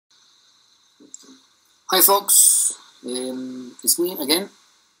Hi folks, it's me again.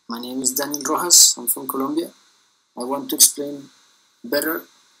 My name is Daniel Rojas. I'm from Colombia. I want to explain better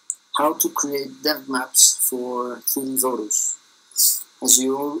how to create depth maps for 3D photos. As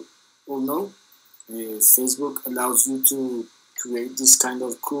you all know, Facebook allows you to create this kind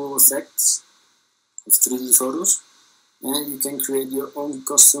of cool effects of 3D photos, and you can create your own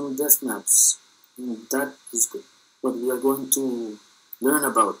custom depth maps. And that is what we are going to learn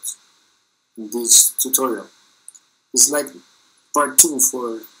about in this tutorial. It's like part 2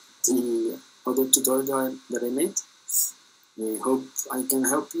 for the other tutorial that I made. I hope I can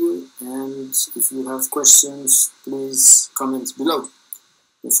help you, and if you have questions, please comment below.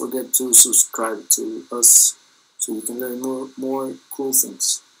 Don't forget to subscribe to us so you can learn more cool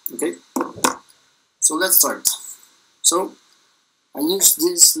things. Okay? So let's start. So I use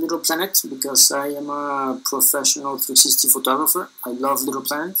this little planet because I am a professional 360 photographer. I love little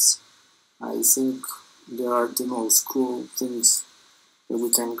planets. I think they are the most cool things that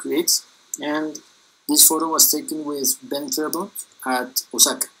we can create. And this photo was taken with Ben Terrebonne at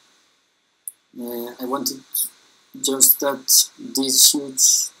Osaka. I wanted just that this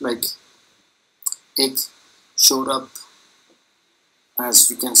huge egg showed up, as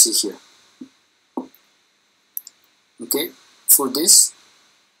you can see here. Okay, for this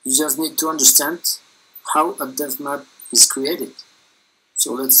you just need to understand how a depth map is created.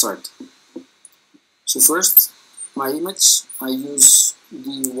 So let's start. So first, my image, I use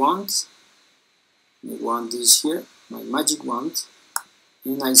the wand. The wand is here, my magic wand,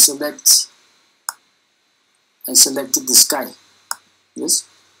 and I selected the sky. Yes,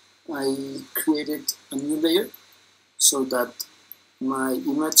 I created a new layer so that my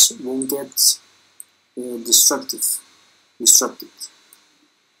image won't get destructed.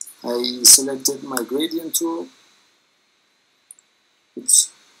 I selected my gradient tool.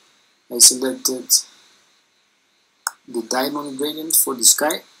 Oops. I selected the diamond gradient for the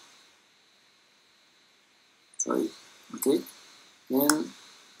sky. Sorry. Okay. Then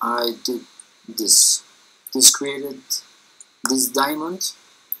I did this. This created this diamond.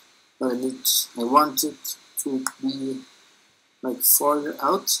 I want it to be like farther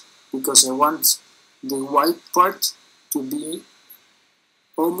out because I want the white part to be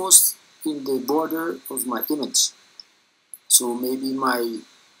almost in the border of my image. So maybe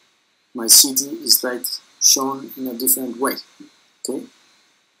my city is like shown in a different way. Okay,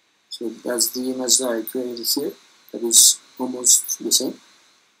 so that's the image that I created here. That is almost the same.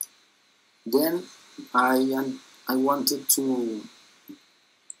 Then I wanted to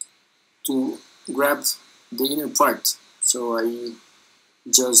grab the inner part, so I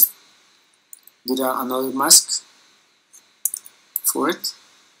just did another mask for it.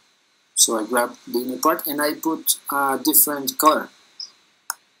 So I grabbed the inner part and I put a different color.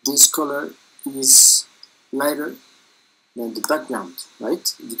 This color is lighter than the background,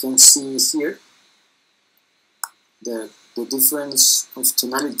 right? You can see here the difference of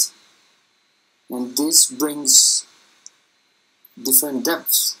tonality. And this brings different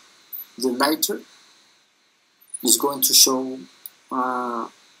depths. The lighter is going to show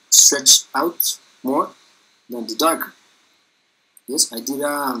stretch out more than the darker. Yes, I did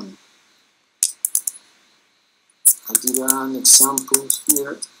an example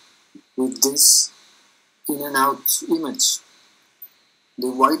here with this in and out image. The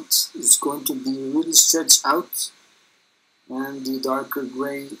white is going to be really stretched out, and the darker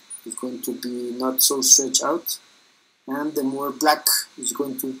gray is going to be not so stretched out, and the more black is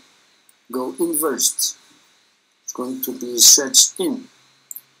going to go inversed. It's going to be stretched in.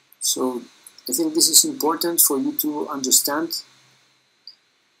 So I think this is important for you to understand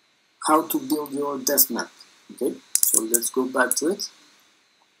how to build your depth map. Okay, so let's go back to it.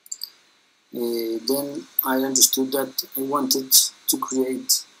 Then I understood that I wanted to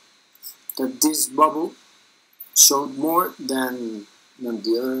create that this bubble showed more than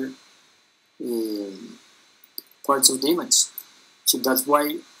the other parts of the image. So that's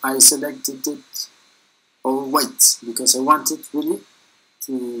why I selected it all white, because I wanted really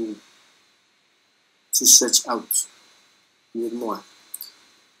to stretch out a bit more.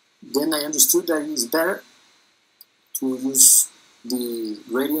 Then I understood that it's better to use the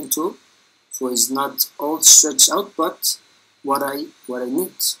gradient tool, so it's not all stretched out, but what I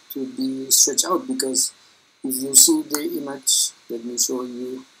need to be stretched out, because if you see the image, let me show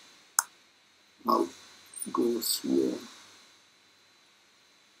you. I'll go here,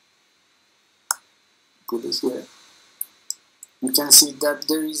 put it here. You can see that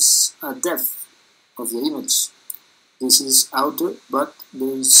there is a depth of the image. This is outer, but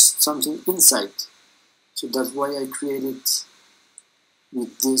there is something inside. So that's why I created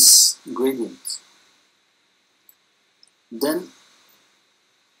with this gradient. Then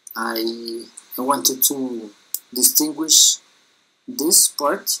I wanted to distinguish this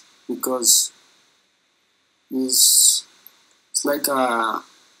part because it's like a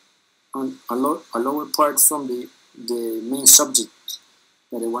lower part from the main subject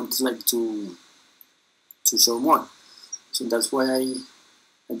that I want to show more. So that's why I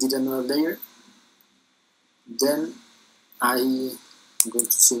did another layer. Then I'm going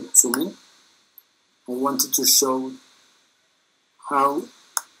to zoom in. I wanted to show how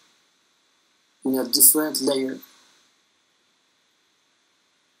in a different layer,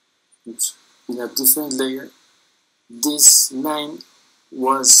 this line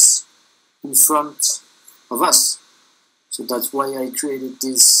was in front of us. So that's why I created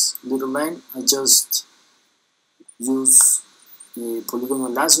this little line. I just use a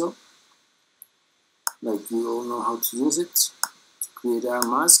polygonal lasso, like you all know how to use it, to create a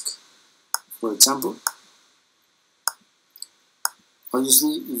mask, for example.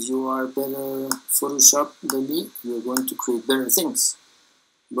 Obviously, if you are better Photoshop than me, you're going to create better things.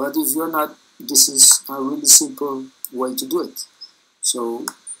 But if you're not, this is a really simple way to do it. So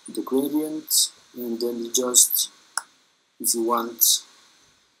the gradient, and then you just, if you want,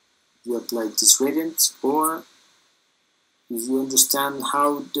 you apply this gradient, or if you understand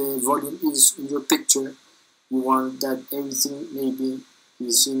how the volume is in your picture, you want that everything maybe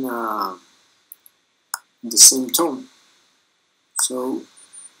is in the same tone. So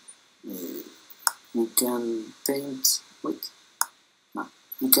you can paint,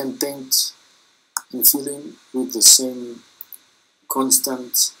 you can paint and fill in with the same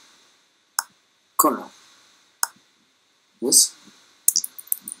constant color. Yes?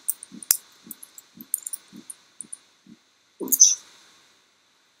 Oops.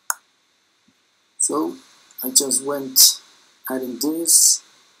 So I just went adding this,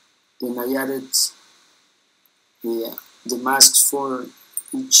 then I added the masks for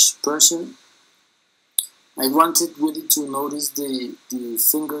each person. I wanted really to notice the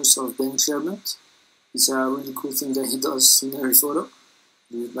fingers of Ben Sherman. It's a really cool thing that he does in every photo.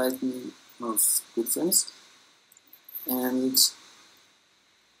 He reminds me of good friends. And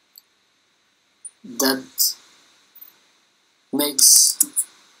that makes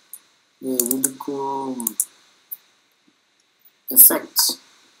a really cool effect.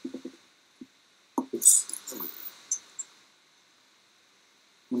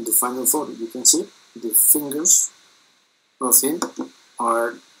 In the final photo, you can see the fingers of him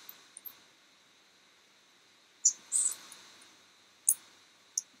are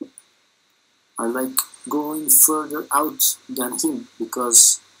like going further out than him,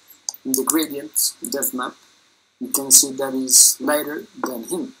 because in the gradient depth map you can see that is lighter than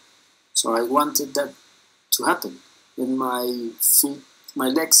him. So I wanted that to happen. And my feet, my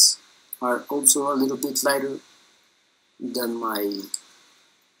legs are also a little bit lighter than my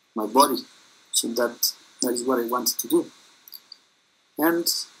body. So that is what I wanted to do. And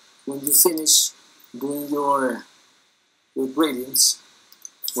when you finish doing your gradients,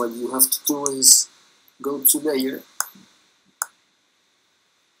 what you have to do is go to layer,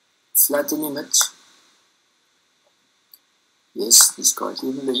 flatten image, yes, discard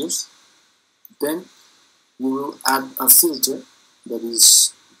hidden layers, then you will add a filter that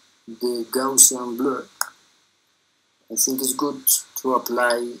is the Gaussian blur. I think it's good to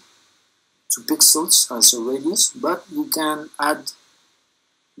apply 2 pixels as a radius, but you can add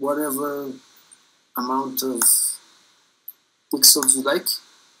whatever amount of pixels you like,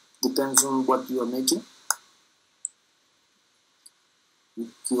 depends on what you are making.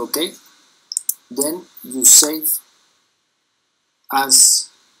 Okay, then you save as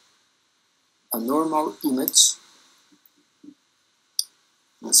a normal image,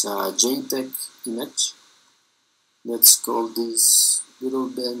 as a JPEG image. Let's call this little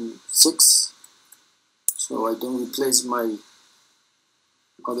Ben 6, so I don't replace my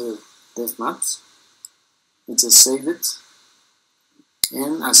other depth maps. I just save it,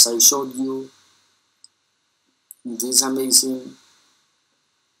 and as I showed you in this amazing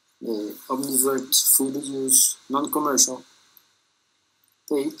Omnivert fully use non-commercial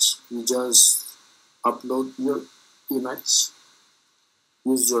page, you just upload your image,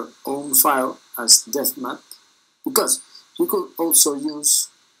 use your own file as depth map, because you could also use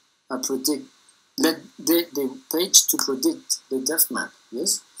let the page to predict the depth map,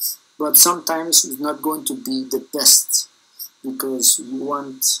 yes, but sometimes it's not going to be the best because you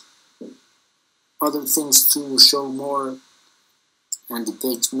want other things to show more, and the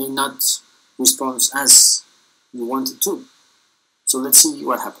page may not respond as you want it to. So let's see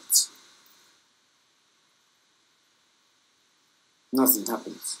what happens. Nothing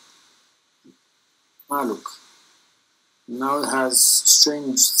happens. Ah, look, Now it has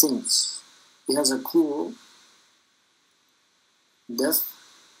strange things. It has a cool depth,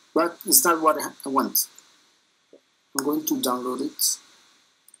 but it's not what I want. I'm going to download it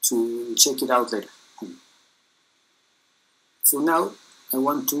to check it out later. For now, I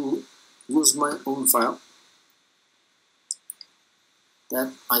want to use my own file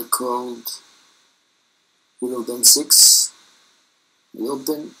that I called Will6. I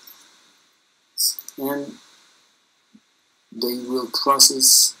open, and they will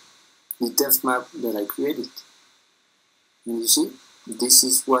process the depth map that I created. And you see, this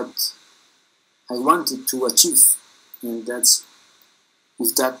is what I wanted to achieve, and that's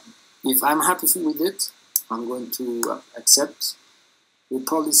if I'm happy with it, I'm going to accept the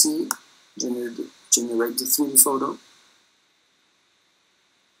policy, generate the 3D photo,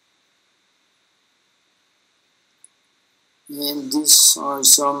 and these are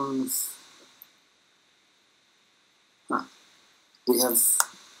some. They have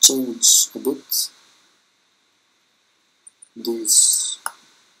changed a bit these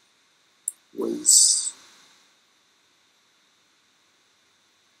ways.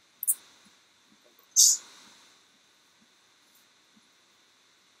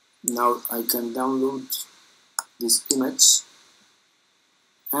 Now I can download this image,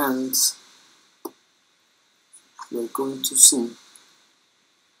 and we're going to see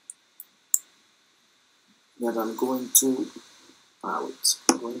that I'm going to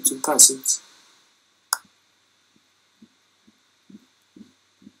pass it.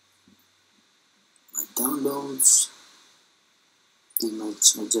 My downloads, the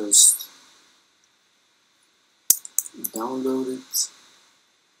image, I just download it.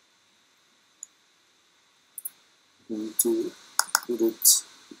 I'm going to put it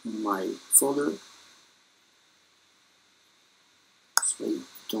in my folder so I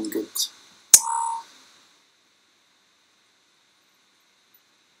don't get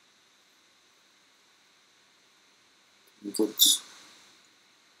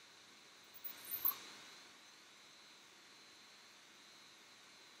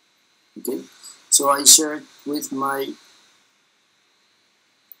okay. So I share it with my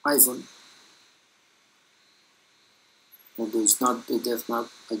iPhone. Although it's not a depth map,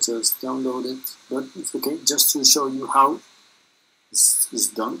 I just download it, but it's okay, just to show you how it's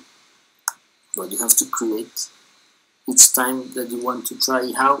done. But you have to create each time that you want to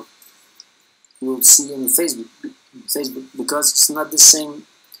try how. You will see in Facebook because it's not the same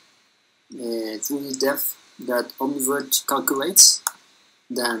 3D depth that Omnivert calculates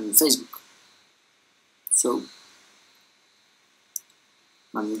than Facebook. So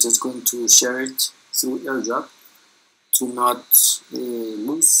I'm just going to share it through AirDrop to not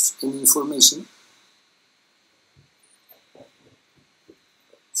lose any information.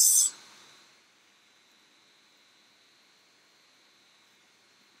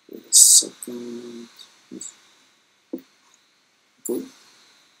 Wait a second. Okay.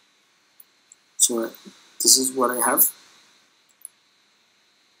 So this is what I have.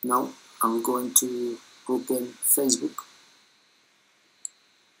 Now I'm going to open Facebook,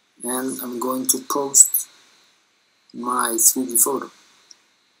 and I'm going to post my 3D photo,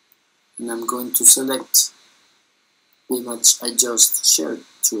 and I'm going to select the image I just shared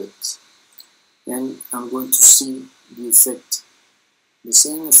to it, and I'm going to see the effect, the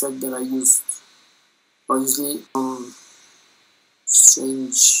same effect that I used. Obviously,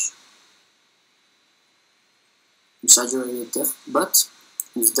 strange exaggerated depth, but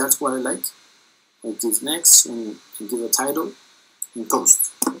if that's what I like, I give next and give a title and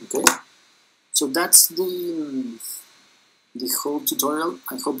post. Okay, so that's the whole tutorial.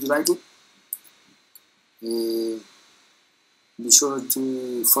 I hope you like it. Be sure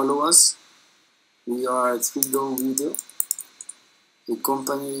to follow us. We are 3Go Video, a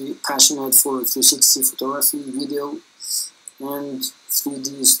company passionate for 360 photography, video, and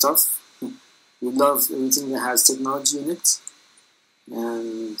 3D stuff. We love everything that has technology in it,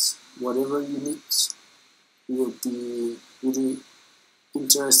 and whatever you need, we will be really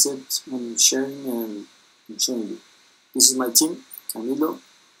interested in sharing and showing you. This is my team: Camilo,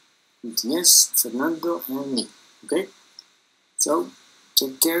 Inés, Fernando, and me. Okay? So,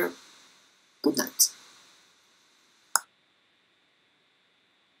 take care. Good night.